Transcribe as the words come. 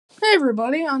Hey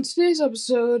everybody, on today's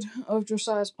episode of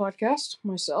Josiah's podcast,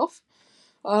 myself,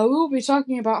 we will be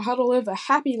talking about how to live a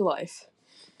happy life.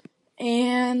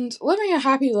 And living a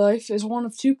happy life is one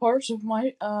of two parts of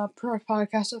my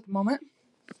podcast at the moment.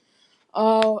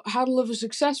 How to live a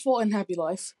successful and happy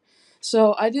life.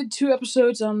 So I did 2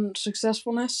 episodes on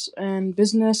successfulness and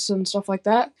business and stuff like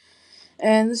that.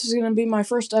 And this is going to be my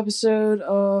first episode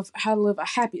of how to live a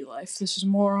happy life. This is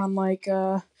more on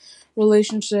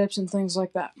relationships and things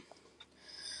like that.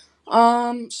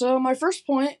 So my first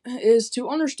point is to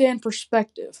understand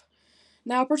perspective.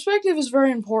 Now, perspective is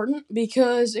very important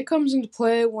because it comes into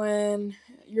play when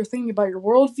you're thinking about your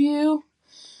worldview,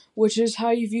 which is how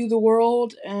you view the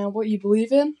world and what you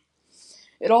believe in.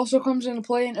 It also comes into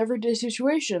play in everyday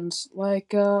situations,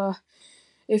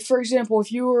 if, for example,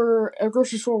 if you were a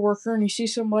grocery store worker and you see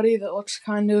somebody that looks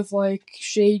kind of like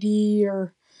shady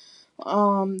or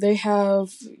they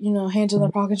have, hands in their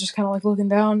pockets just kind of like looking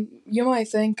down, you might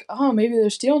think, oh, maybe they're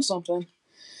stealing something.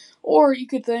 Or you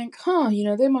could think,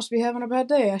 they must be having a bad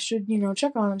day. I should,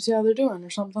 check on them, see how they're doing, or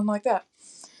something like that.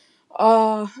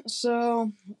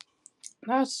 So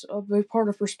that's a big part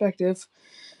of perspective,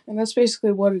 and that's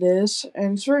basically what it is.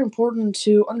 And it's very important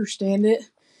to understand it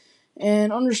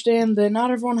and understand that not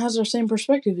everyone has the same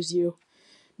perspective as you,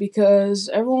 because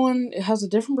everyone has a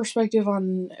different perspective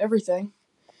on everything.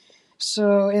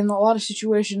 So in a lot of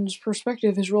situations,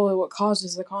 perspective is really what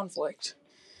causes the conflict.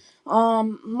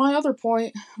 Another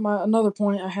point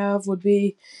I have would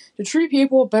be to treat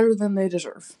people better than they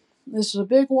deserve. This is a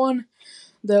big one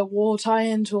that will tie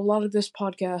into a lot of this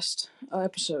podcast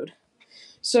episode.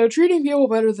 So treating people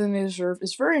better than they deserve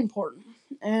is very important,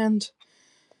 and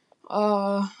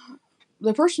uh,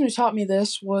 the person who taught me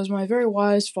this was my very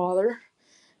wise father,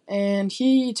 and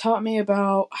he taught me a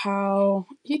lot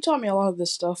of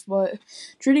this stuff, but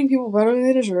treating people better than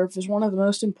they deserve is one of the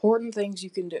most important things you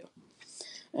can do.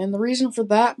 And the reason for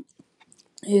that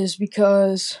is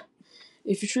because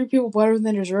if you treat people better than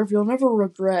they deserve, you'll never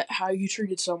regret how you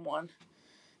treated someone.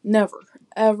 Never.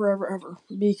 Ever, ever, ever.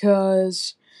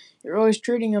 Because you're always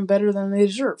treating them better than they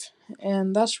deserve.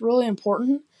 And that's really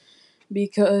important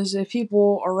because if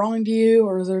people are wrong to you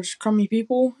or there's crummy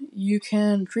people, you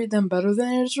can treat them better than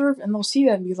they deserve, and they'll see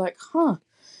that and be like, I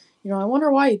wonder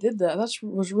why he did that. That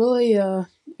was really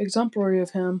exemplary of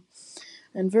him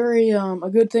and very a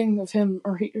good thing of him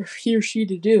or he or she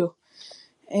to do.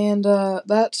 And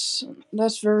that's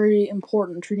very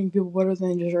important. Treating people better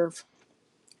than they deserve.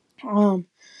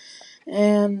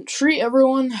 And treat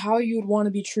everyone how you would want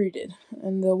to be treated,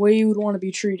 and the way you would want to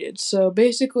be treated. So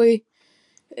basically,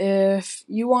 if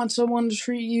you want someone to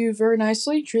treat you very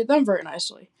nicely, treat them very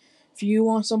nicely. If you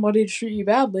want somebody to treat you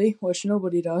badly, which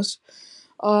nobody does,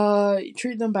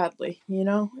 treat them badly.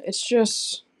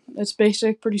 It's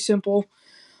basic, pretty simple.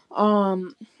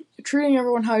 Um, Treating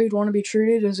everyone how you'd want to be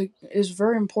treated is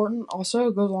very important. Also,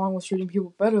 it goes along with treating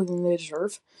people better than they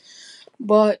deserve.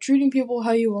 But treating people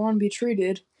how you want to be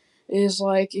treated is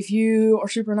like if you are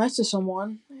super nice to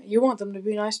someone, you want them to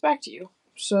be nice back to you.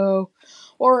 So,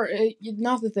 or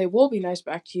not that they will be nice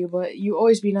back to you, but you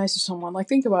always be nice to someone. Like,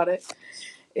 think about it.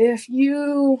 If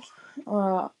you,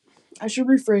 I should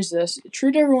rephrase this: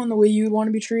 treat everyone the way you would want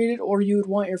to be treated, or you would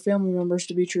want your family members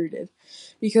to be treated.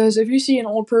 Because if you see an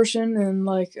old person in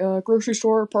like a grocery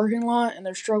store parking lot and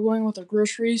they're struggling with their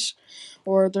groceries,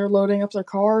 or they're loading up their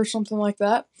car or something like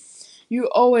that, you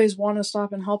always want to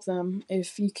stop and help them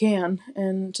if you can,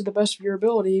 and to the best of your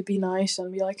ability, be nice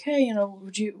and be like, hey,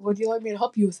 would you like me to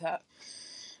help you with that?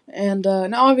 And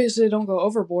now, obviously, don't go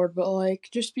overboard, but like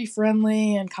just be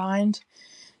friendly and kind,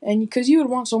 and because you would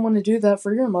want someone to do that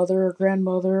for your mother or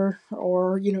grandmother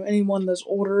or anyone that's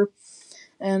older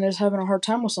and is having a hard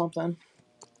time with something.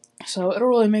 So it'll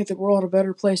really make the world a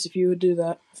better place if you would do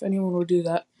that. If anyone would do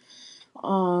that.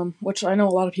 Which I know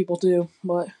a lot of people do,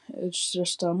 but it's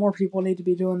just more people need to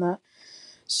be doing that.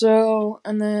 So,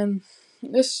 and then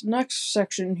this next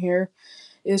section here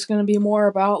is going to be more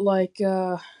about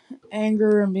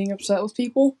anger and being upset with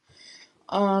people.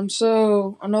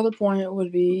 So another point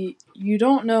would be you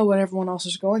don't know what everyone else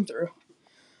is going through.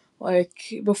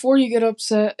 Like, before you get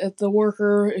upset at the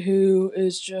worker who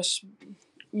is just,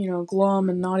 glum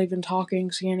and not even talking,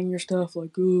 scanning your stuff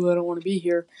like, ooh, I don't want to be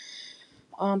here.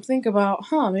 Think about,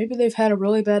 maybe they've had a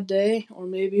really bad day, or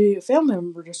maybe a family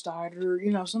member just died, or,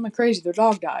 something crazy, their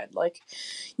dog died. Like,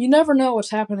 you never know what's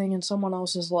happening in someone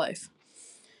else's life.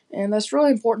 And that's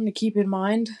really important to keep in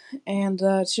mind, and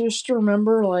just to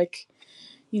remember,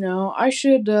 I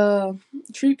should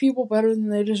treat people better than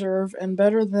they deserve, and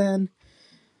better than,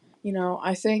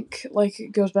 I think,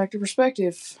 it goes back to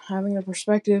perspective. Having the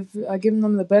perspective, giving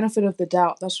them the benefit of the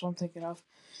doubt, that's what I'm thinking of.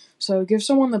 So give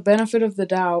someone the benefit of the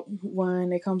doubt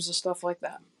when it comes to stuff like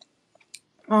that.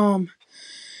 And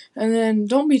then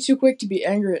don't be too quick to be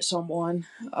angry at someone.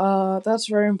 That's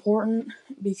very important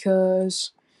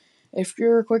because if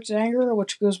you're quick to anger,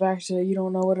 which goes back to you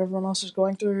don't know what everyone else is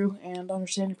going through and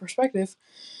understanding perspective,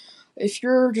 if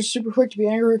you're just super quick to be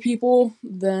angry at people,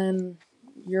 then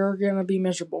you're gonna be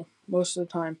miserable most of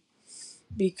the time.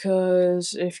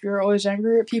 Because if you're always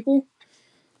angry at people,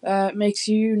 that makes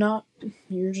you not,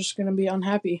 you're just gonna be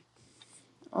unhappy.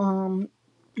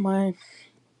 My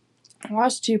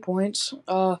last 2 points,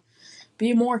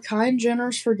 be more kind,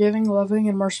 generous, forgiving, loving,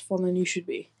 and merciful than you should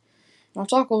be. I'll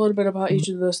talk a little bit about each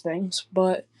of those things,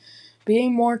 but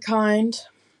being more kind,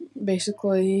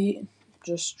 basically,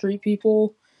 just treat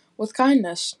people with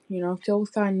kindness. Kill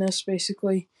with kindness,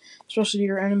 basically, especially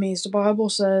your enemies. The Bible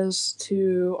says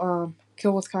to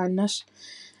kill with kindness,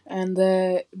 and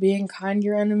that being kind to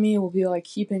your enemy will be like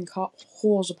heaping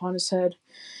coals upon his head,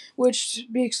 which, to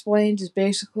be explained, is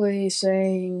basically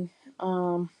saying,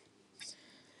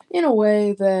 in a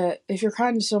way that if you're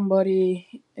kind to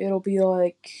somebody, it'll be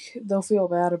like they'll feel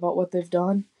bad about what they've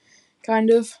done. Kind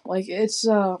of like it's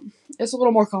a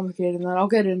little more complicated than that. I'll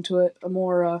get into it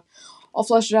more. I'll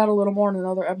flesh it out a little more in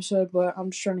another episode, but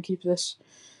I'm just trying to keep this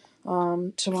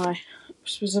to my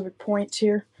specific points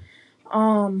here.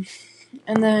 And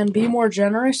then be more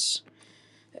generous,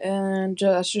 and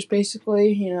that's just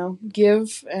basically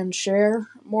give and share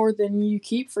more than you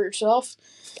keep for yourself,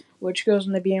 which goes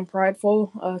into being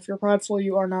prideful. If you're prideful,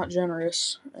 you are not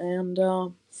generous, and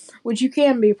which you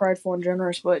can be prideful and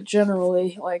generous, but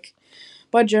generally, like,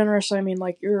 by generous I mean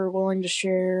like you're willing to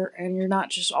share and you're not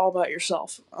just all about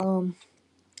yourself.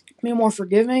 Be more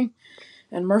forgiving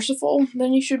and merciful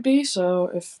than you should be. So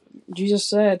if Jesus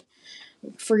said,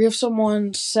 forgive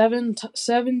someone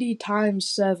 70 times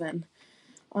 7,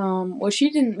 which he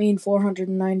didn't mean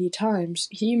 490 times.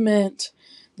 He meant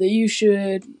that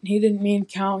he didn't mean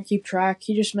count, keep track.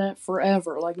 He just meant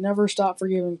forever, like never stop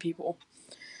forgiving people.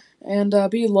 And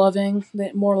be loving,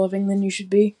 more loving than you should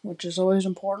be, which is always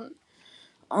important.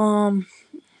 And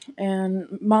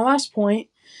my last point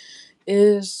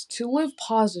is to live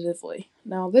positively.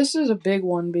 Now, this is a big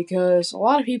one because a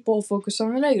lot of people focus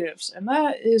on the negatives, and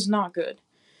that is not good.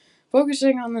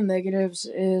 Focusing on the negatives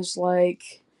is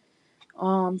like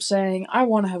saying, I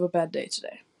want to have a bad day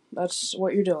today. That's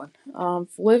what you're doing.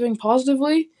 Living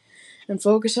positively and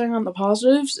focusing on the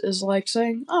positives is like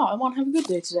saying, oh, I want to have a good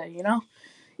day today,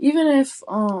 Even if,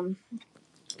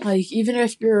 even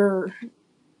if you're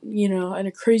in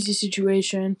a crazy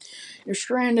situation, you're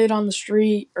stranded on the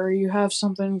street, or you have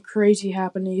something crazy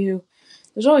happen to you,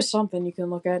 there's always something you can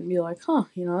look at and be like,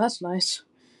 that's nice.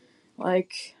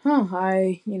 Like,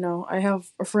 I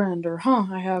have a friend, or,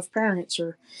 I have parents,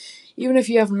 or even if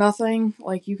you have nothing,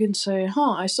 like, you can say,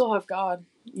 I still have God,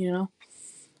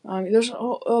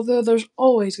 although there's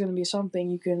always going to be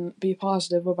something you can be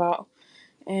positive about,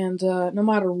 and no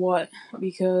matter what,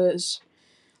 because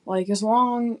like, as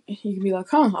long you can be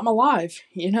like, I'm alive,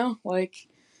 like,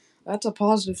 that's a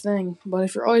positive thing. But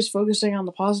if you're always focusing on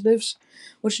the positives,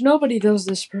 which nobody does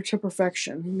this to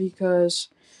perfection, because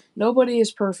nobody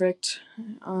is perfect,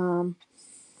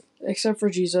 except for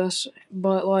Jesus.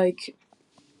 But like,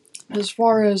 as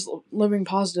far as living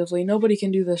positively, nobody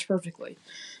can do this perfectly.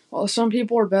 Well, some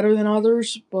people are better than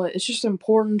others, but it's just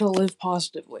important to live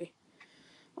positively.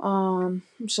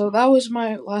 So that was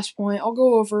my last point. I'll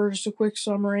go over just a quick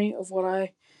summary of what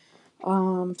I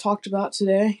talked about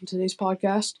today in today's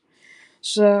podcast.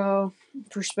 So,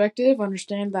 perspective,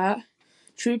 understand that.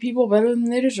 Treat people better than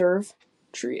they deserve.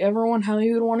 Treat everyone how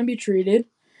you would want to be treated.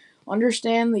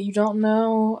 Understand that you don't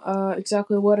know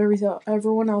exactly what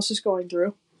everyone else is going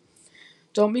through.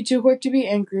 Don't be too quick to be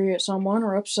angry at someone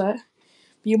or upset.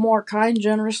 Be more kind,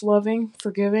 generous, loving,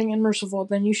 forgiving, and merciful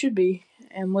than you should be,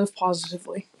 and live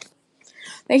positively.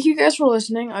 Thank you guys for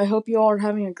listening. I hope you all are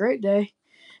having a great day,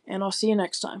 and I'll see you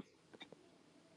next time.